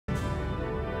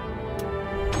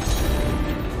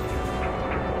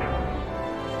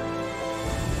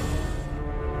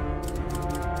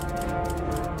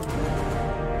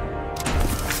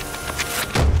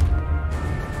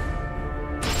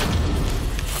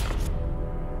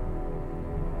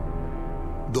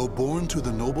Though born to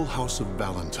the noble house of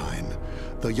Valentine,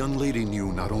 the young lady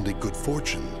knew not only good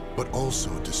fortune, but also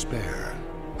despair.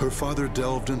 Her father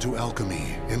delved into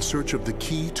alchemy in search of the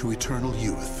key to eternal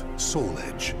youth, Soul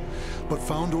Edge, but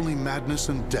found only madness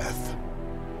and death.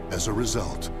 As a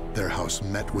result, their house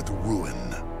met with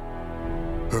ruin.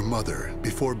 Her mother,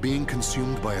 before being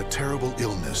consumed by a terrible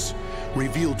illness,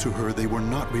 revealed to her they were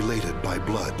not related by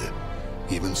blood.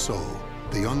 Even so,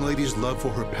 the young lady's love for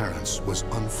her parents was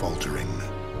unfaltering.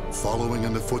 Following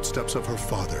in the footsteps of her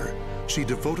father, she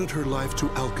devoted her life to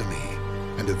alchemy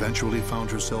and eventually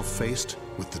found herself faced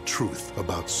with the truth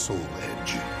about Soul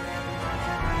Edge.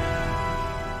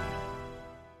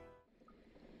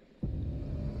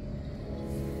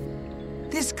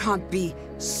 This can't be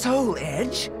Soul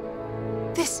Edge.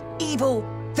 This evil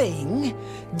thing?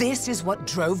 This is what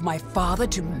drove my father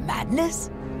to madness?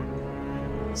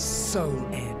 Soul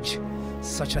Edge.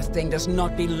 Such a thing does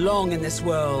not belong in this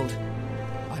world.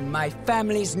 On my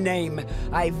family's name,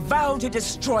 I vow to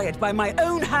destroy it by my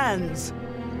own hands.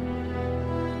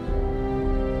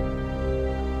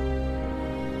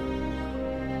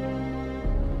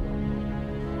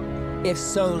 If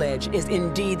Soul Edge is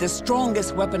indeed the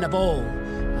strongest weapon of all,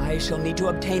 I shall need to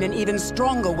obtain an even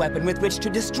stronger weapon with which to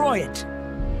destroy it.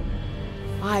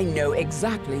 I know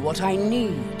exactly what I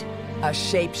need. A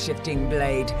shape-shifting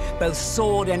blade, both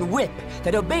sword and whip,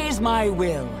 that obeys my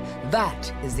will.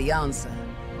 That is the answer.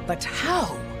 But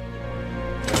how?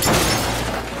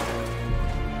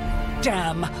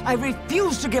 Damn! I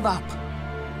refuse to give up!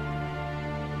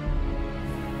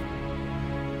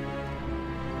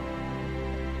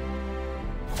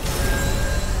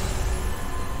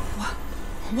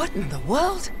 What in the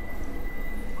world?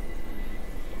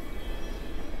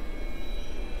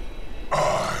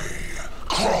 I,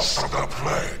 Cross of the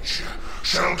Pledge,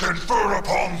 shall confer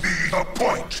upon thee the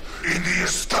point in the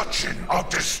escutcheon of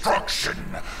destruction,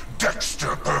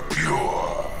 Dexter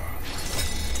Purpure.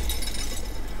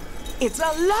 It's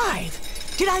alive!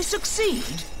 Did I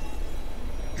succeed?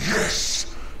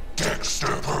 Yes,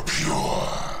 Dexter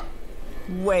Purpure.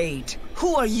 Wait,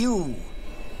 who are you?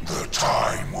 The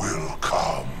time will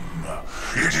come.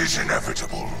 It is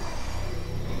inevitable.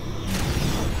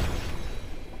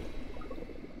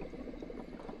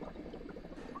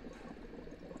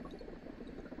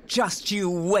 Just you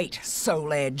wait,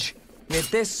 Soul Edge.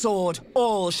 With this sword,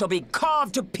 all shall be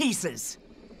carved to pieces.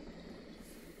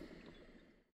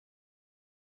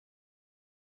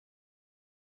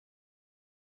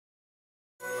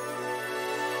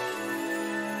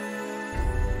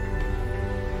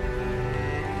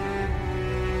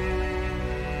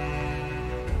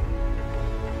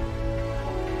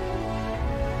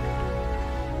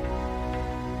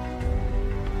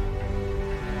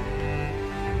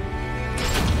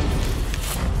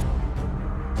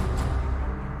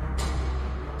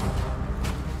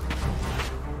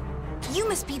 You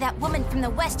must be that woman from the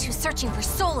West who's searching for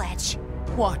Soul Edge.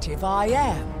 What if I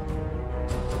am?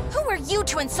 Who are you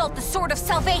to insult the Sword of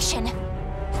Salvation?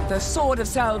 The Sword of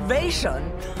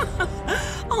Salvation?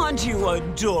 Aren't you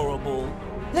adorable?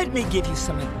 Let me give you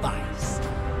some advice.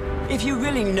 If you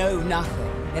really know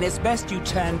nothing, then it's best you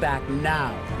turn back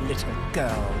now, little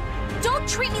girl. Don't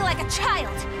treat me like a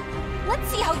child! Let's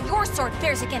see how your sword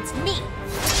fares against me!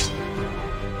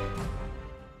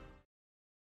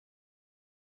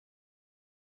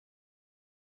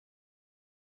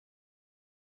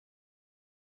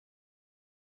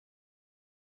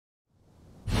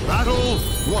 Battle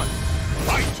 1.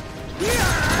 Fight!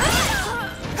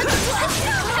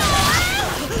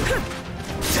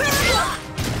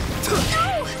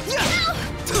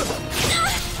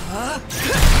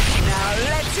 Now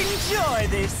let's enjoy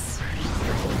this.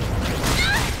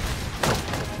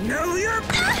 Know your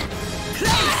place.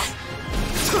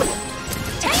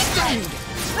 Take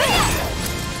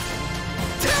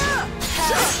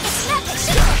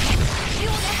You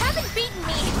haven't beaten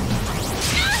me!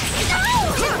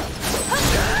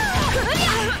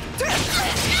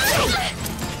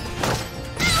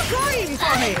 Going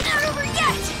for me! Not over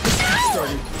yet!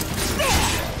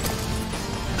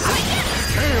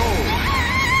 KO!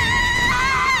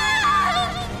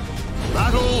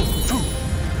 Battle 2.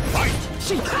 Fight!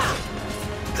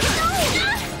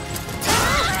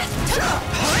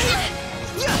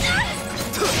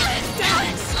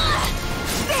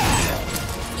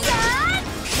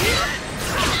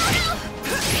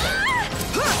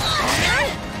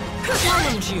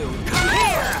 Challenge you! Come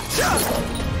here!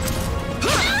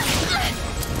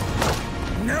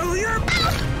 Know your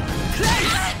place!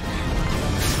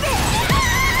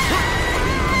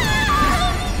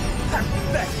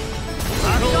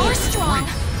 Battle You're strong! 3.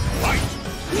 Fight!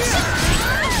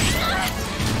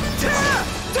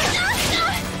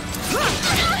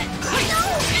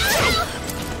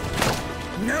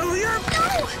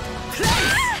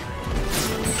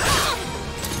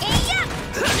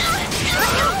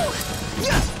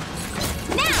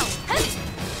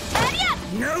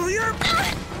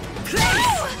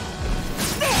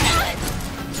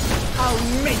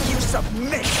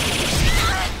 Submit!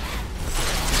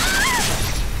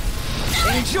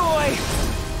 Enjoy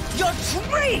your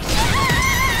treat!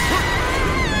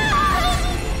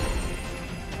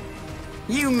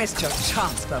 You missed your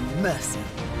chance for mercy.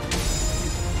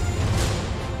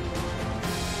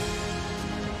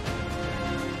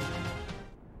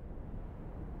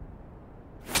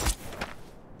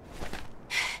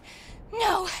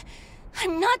 No,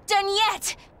 I'm not done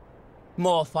yet!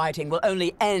 More fighting will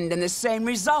only end in the same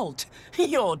result.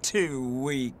 You're too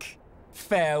weak.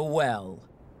 Farewell.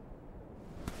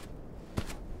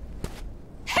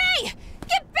 Hey!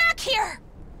 Get back here!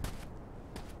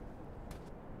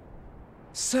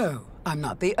 So, I'm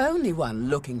not the only one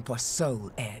looking for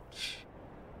Soul Edge.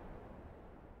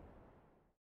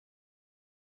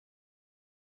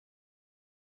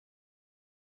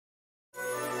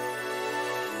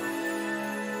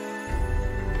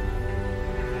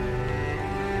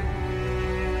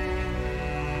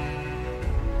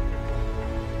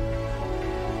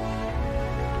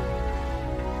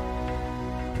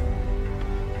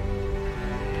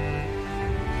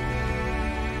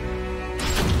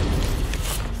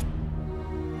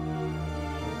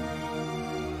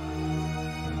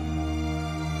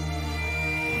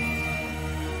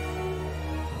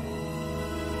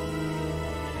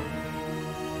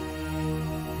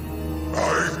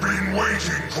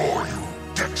 Waiting for you,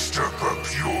 Dexter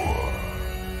Pure.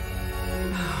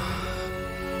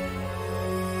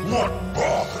 What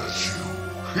bothers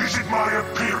you? Is it my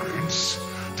appearance?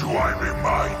 Do I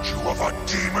remind you of a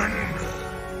demon?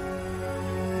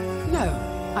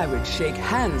 No, I would shake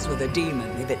hands with a demon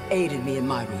if it aided me in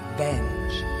my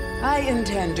revenge. I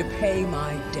intend to pay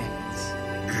my debts.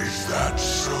 Is that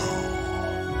so?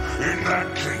 In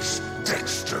that case,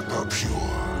 Dexter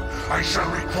Pure, I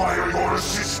shall require your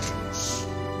assistance.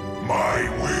 My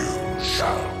will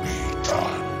shall be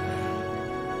done.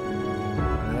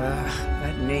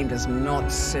 That name does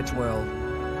not sit well.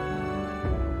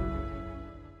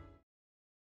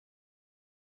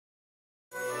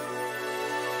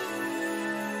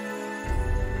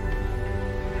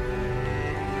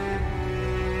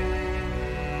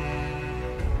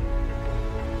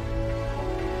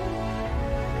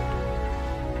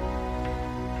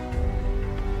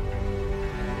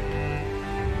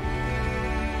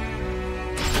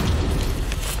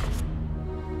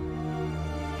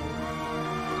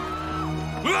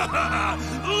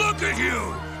 Look at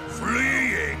you!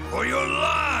 Fleeing for your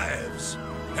lives!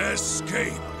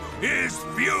 Escape is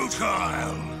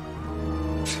futile!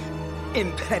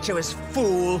 Impetuous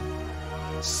fool!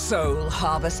 Soul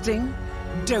harvesting?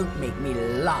 Don't make me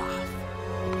laugh.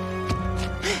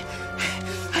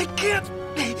 I can't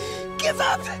give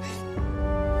up!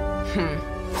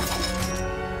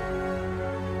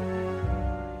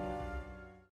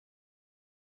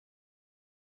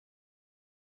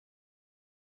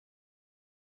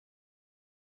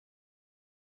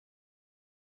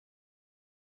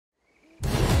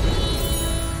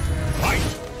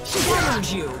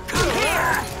 You come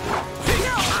here!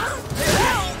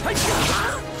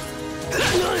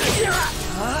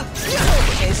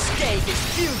 Escape is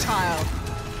futile.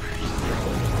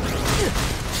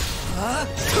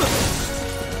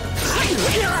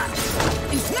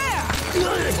 Ensnare!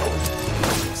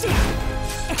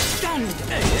 Extend!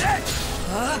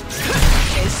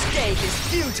 Escape is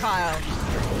futile.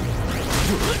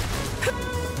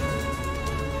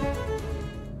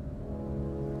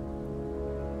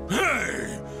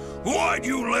 Hey! Why'd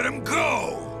you let him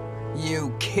go?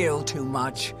 You kill too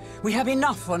much. We have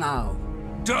enough for now.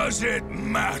 Does it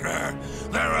matter?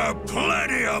 There are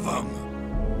plenty of them.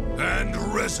 And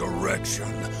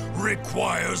resurrection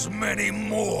requires many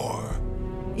more.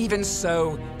 Even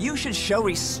so, you should show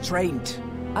restraint.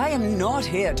 I am not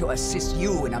here to assist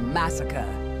you in a massacre.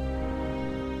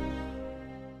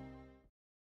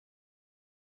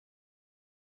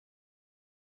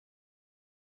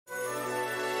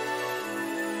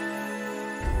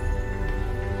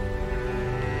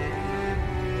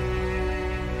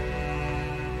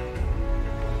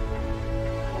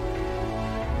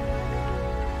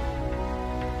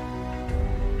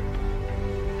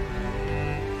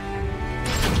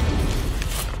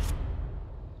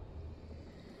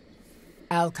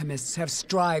 Alchemists have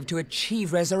strived to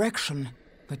achieve resurrection,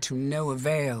 but to no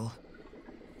avail.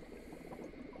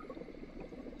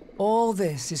 All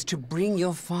this is to bring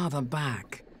your father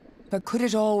back. But could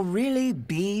it all really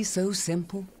be so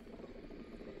simple?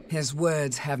 His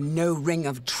words have no ring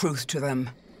of truth to them.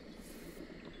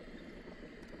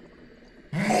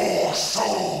 More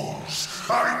souls!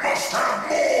 I must have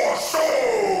more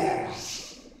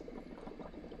souls!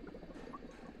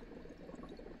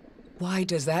 Why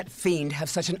does that fiend have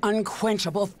such an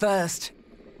unquenchable thirst?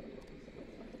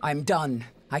 I'm done.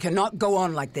 I cannot go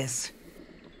on like this.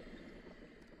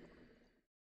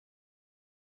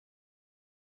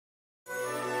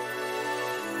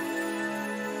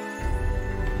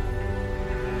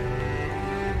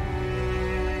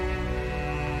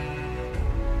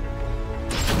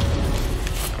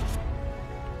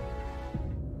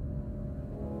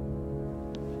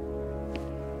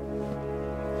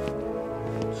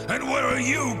 And where are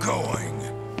you going?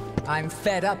 I'm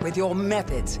fed up with your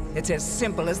methods. It's as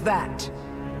simple as that.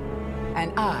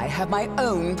 And I have my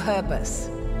own purpose.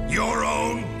 Your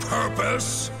own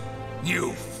purpose?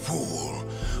 You fool.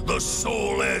 The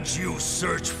soul edge you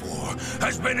search for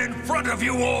has been in front of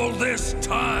you all this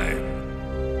time.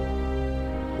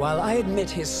 While I admit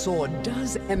his sword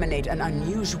does emanate an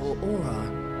unusual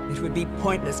aura, it would be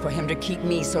pointless for him to keep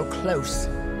me so close.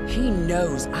 He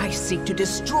knows I seek to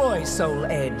destroy Soul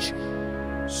Edge.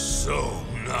 So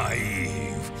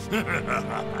naive.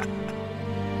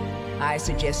 I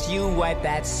suggest you wipe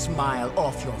that smile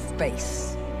off your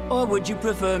face. Or would you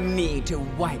prefer me to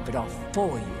wipe it off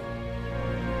for you?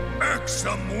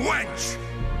 Irksome wench!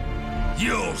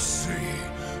 You'll see.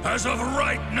 As of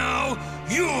right now,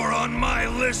 you're on my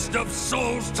list of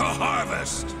souls to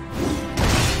harvest.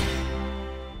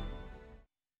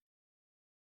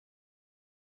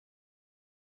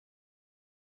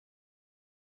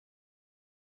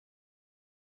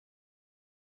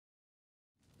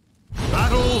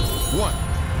 Battle 1.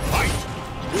 Fight!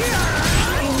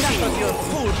 Enough of your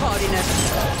foolhardiness!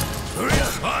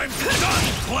 I'm done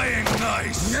playing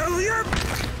nice! Know your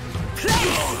place!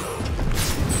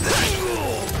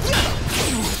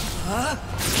 Huh?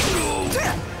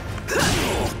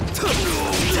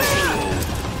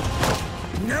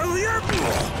 Know your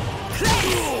place!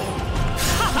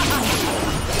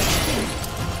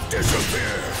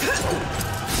 Disappear!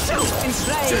 Shoot and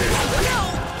slay! No!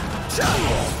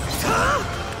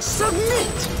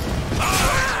 Submit!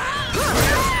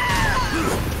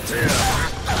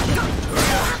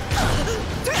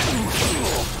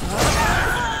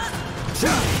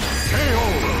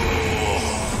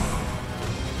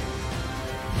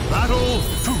 Battle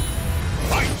 2.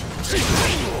 Fight!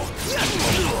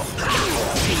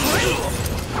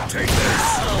 Take this!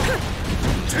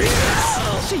 Take this!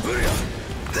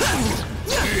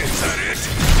 Is that it?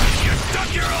 You dug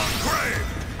your own grave!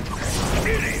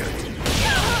 Idiot!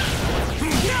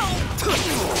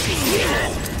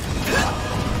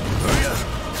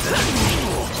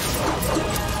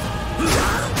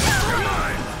 Come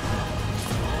on!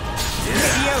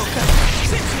 Mediocre!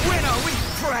 Since when are we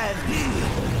friends?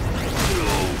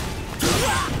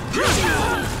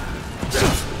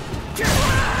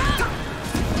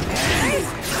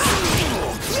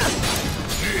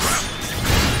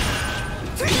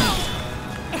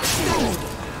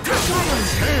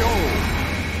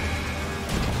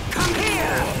 Come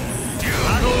here! You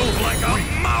move like a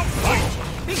mouthful!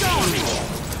 Be gone!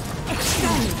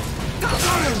 Extend!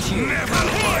 I've never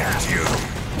liked you!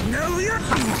 No, you're...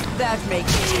 That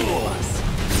makes two of us.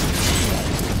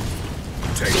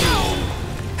 Take it!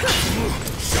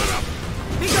 Shut up!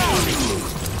 Be gone!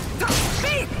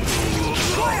 Be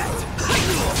quiet!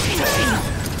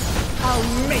 I'll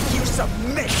make you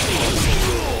submit!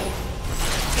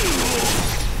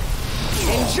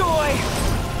 Enjoy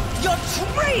your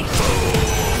treat!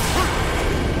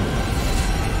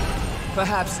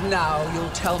 Perhaps now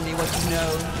you'll tell me what you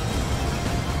know.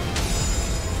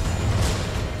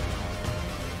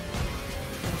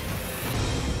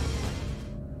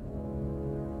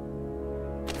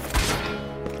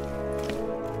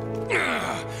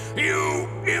 You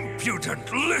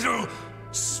impudent little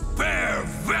spare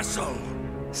vessel!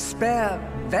 Spare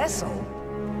vessel?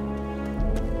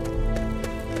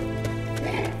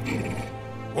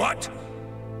 What?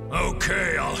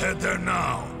 Okay, I'll head there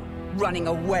now. Running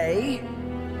away?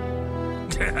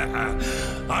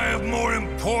 I have more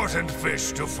important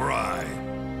fish to fry.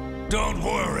 Don't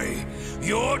worry,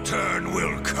 your turn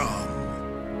will come.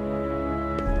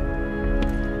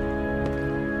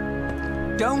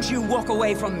 Don't you walk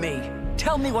away from me.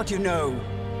 Tell me what you know.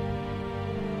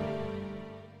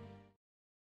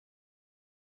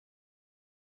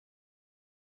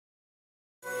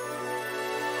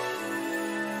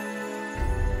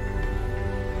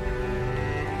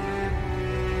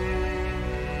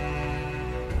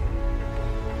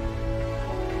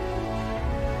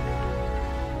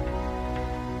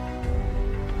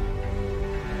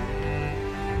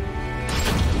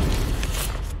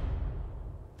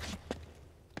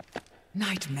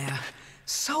 Nightmare.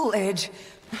 Soul Edge.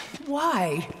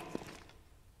 Why?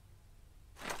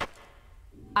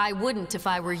 I wouldn't if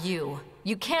I were you.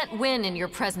 You can't win in your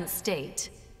present state.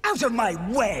 Out of my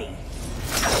way!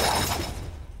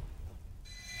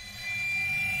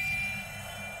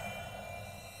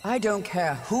 I don't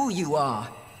care who you are,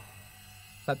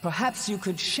 but perhaps you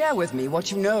could share with me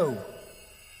what you know.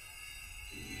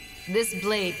 This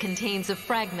blade contains a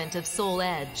fragment of Soul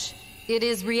Edge. It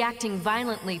is reacting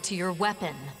violently to your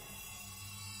weapon.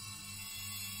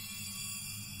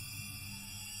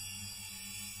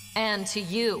 And to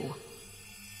you.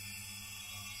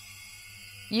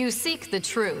 You seek the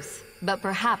truth, but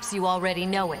perhaps you already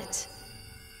know it.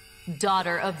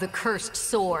 Daughter of the cursed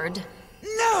sword.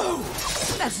 No!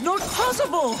 That's not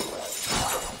possible!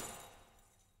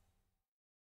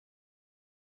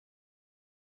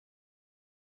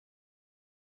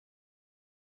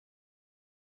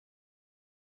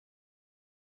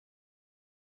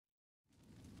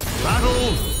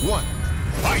 Battle 1.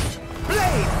 Fight!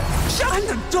 Blade! I'm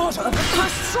the daughter of the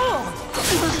cursed sword!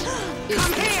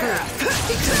 Come here!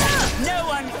 No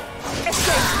one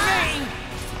escapes me!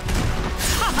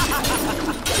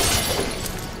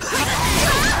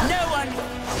 No one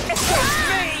escapes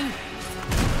me!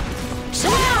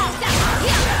 Stay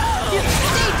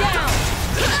down!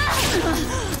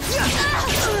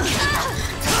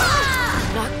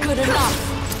 Not good enough!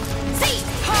 See!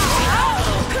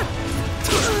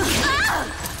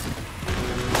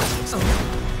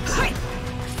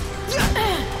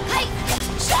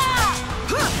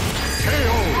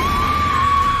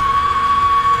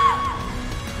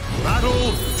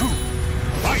 Battle 2.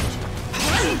 Fight!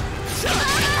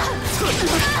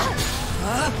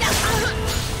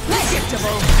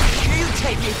 Predictable! You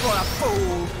take me for a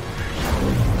fool!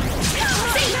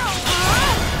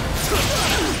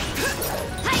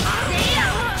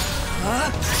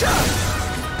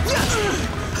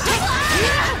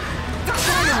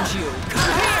 Challenge you!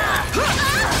 Come here!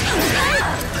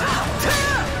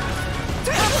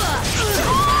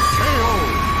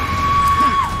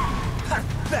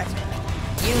 Pathetic!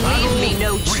 You leave me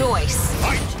no choice.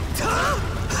 Fight!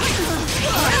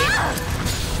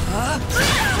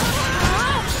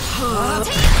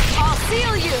 I'll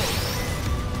seal you!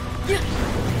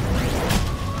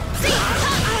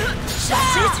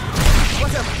 That's it?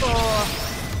 What a bore!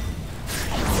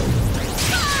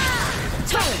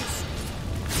 Talents!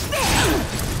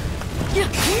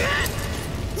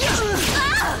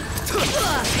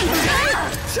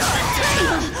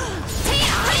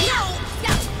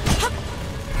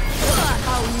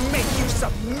 I'll make you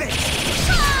submit!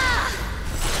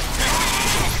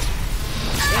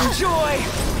 Enjoy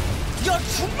your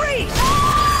treat!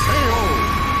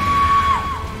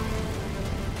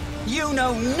 You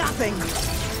know nothing!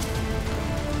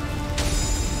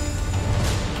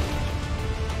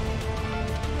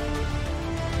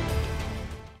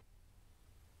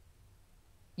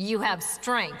 You have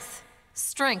strength.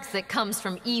 Strength that comes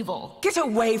from evil. Get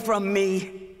away from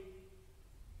me!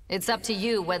 It's up to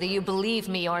you whether you believe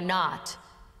me or not.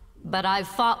 But I've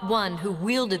fought one who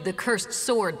wielded the cursed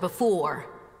sword before.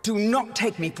 Do not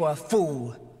take me for a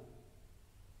fool.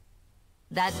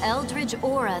 That eldritch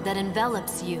aura that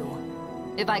envelops you.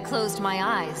 If I closed my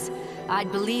eyes,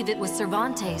 I'd believe it was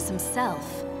Cervantes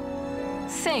himself.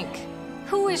 Think,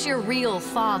 who is your real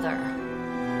father?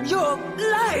 You're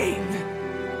lying!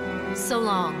 So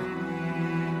long.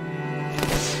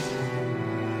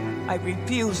 I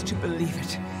refuse to believe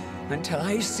it until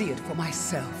I see it for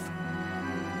myself.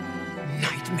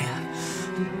 Nightmare!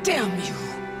 Damn you!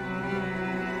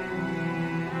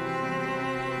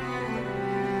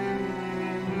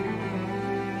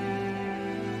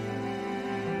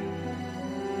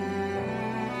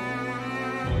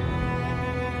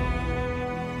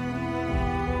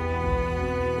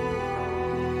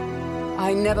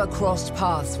 I never crossed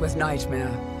paths with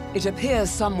Nightmare. It appears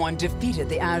someone defeated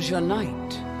the Azure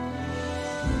Knight.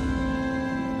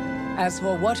 As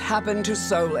for what happened to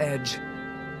Soul Edge,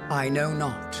 I know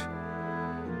not.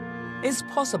 It's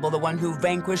possible the one who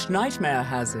vanquished Nightmare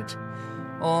has it,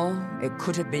 or it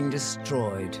could have been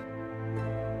destroyed.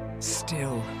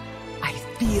 Still, I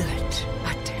feel it.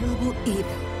 A terrible evil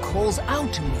calls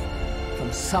out to me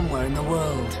from somewhere in the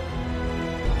world.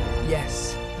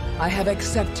 Yes, I have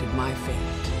accepted my fate.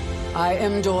 I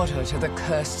am daughter to the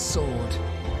cursed sword,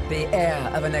 the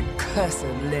heir of an accursed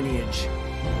lineage.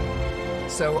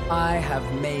 So I have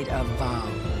made a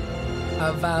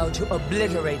vow to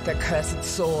obliterate the cursed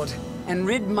sword and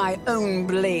rid my own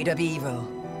blade of evil.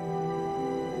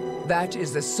 That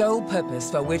is the sole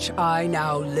purpose for which I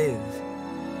now live.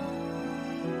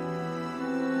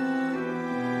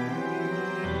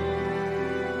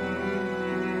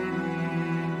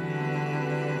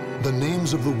 The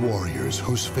names of the warriors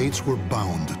whose fates were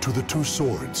bound to the two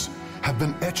swords have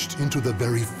been etched into the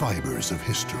very fibers of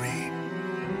history.